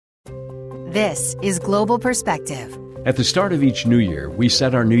This is Global Perspective. At the start of each new year, we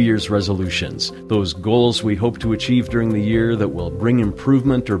set our New Year's resolutions, those goals we hope to achieve during the year that will bring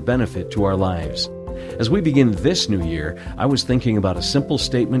improvement or benefit to our lives. As we begin this new year, I was thinking about a simple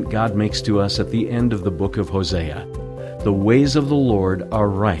statement God makes to us at the end of the book of Hosea. The ways of the Lord are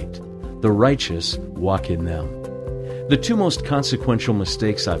right. The righteous walk in them. The two most consequential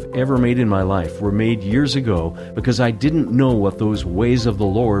mistakes I've ever made in my life were made years ago because I didn't know what those ways of the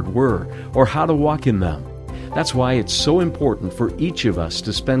Lord were or how to walk in them. That's why it's so important for each of us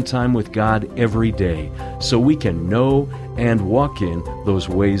to spend time with God every day so we can know and walk in those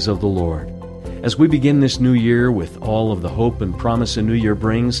ways of the Lord. As we begin this new year with all of the hope and promise a new year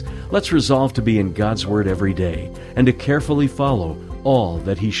brings, let's resolve to be in God's Word every day and to carefully follow all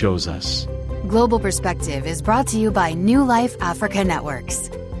that He shows us. Global Perspective is brought to you by New Life Africa Networks.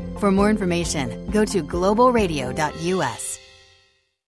 For more information, go to globalradio.us.